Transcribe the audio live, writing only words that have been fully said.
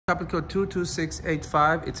Carpet code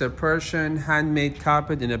 22685. It's a Persian handmade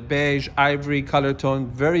carpet in a beige ivory color tone.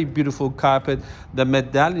 Very beautiful carpet. The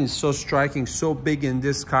medallion is so striking, so big in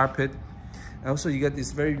this carpet. Also, you get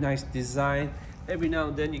this very nice design. Every now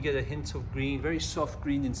and then you get a hint of green, very soft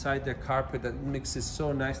green inside the carpet that mixes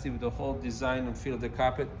so nicely with the whole design and feel of the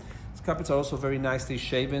carpet. These carpets are also very nicely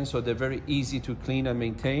shaven, so they're very easy to clean and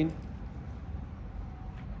maintain.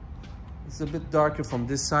 It's a bit darker from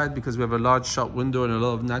this side because we have a large shop window and a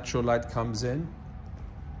lot of natural light comes in.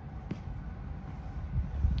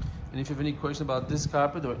 And if you have any questions about this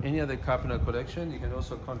carpet or any other carpet in our collection, you can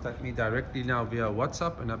also contact me directly now via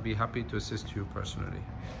WhatsApp, and I'll be happy to assist you personally.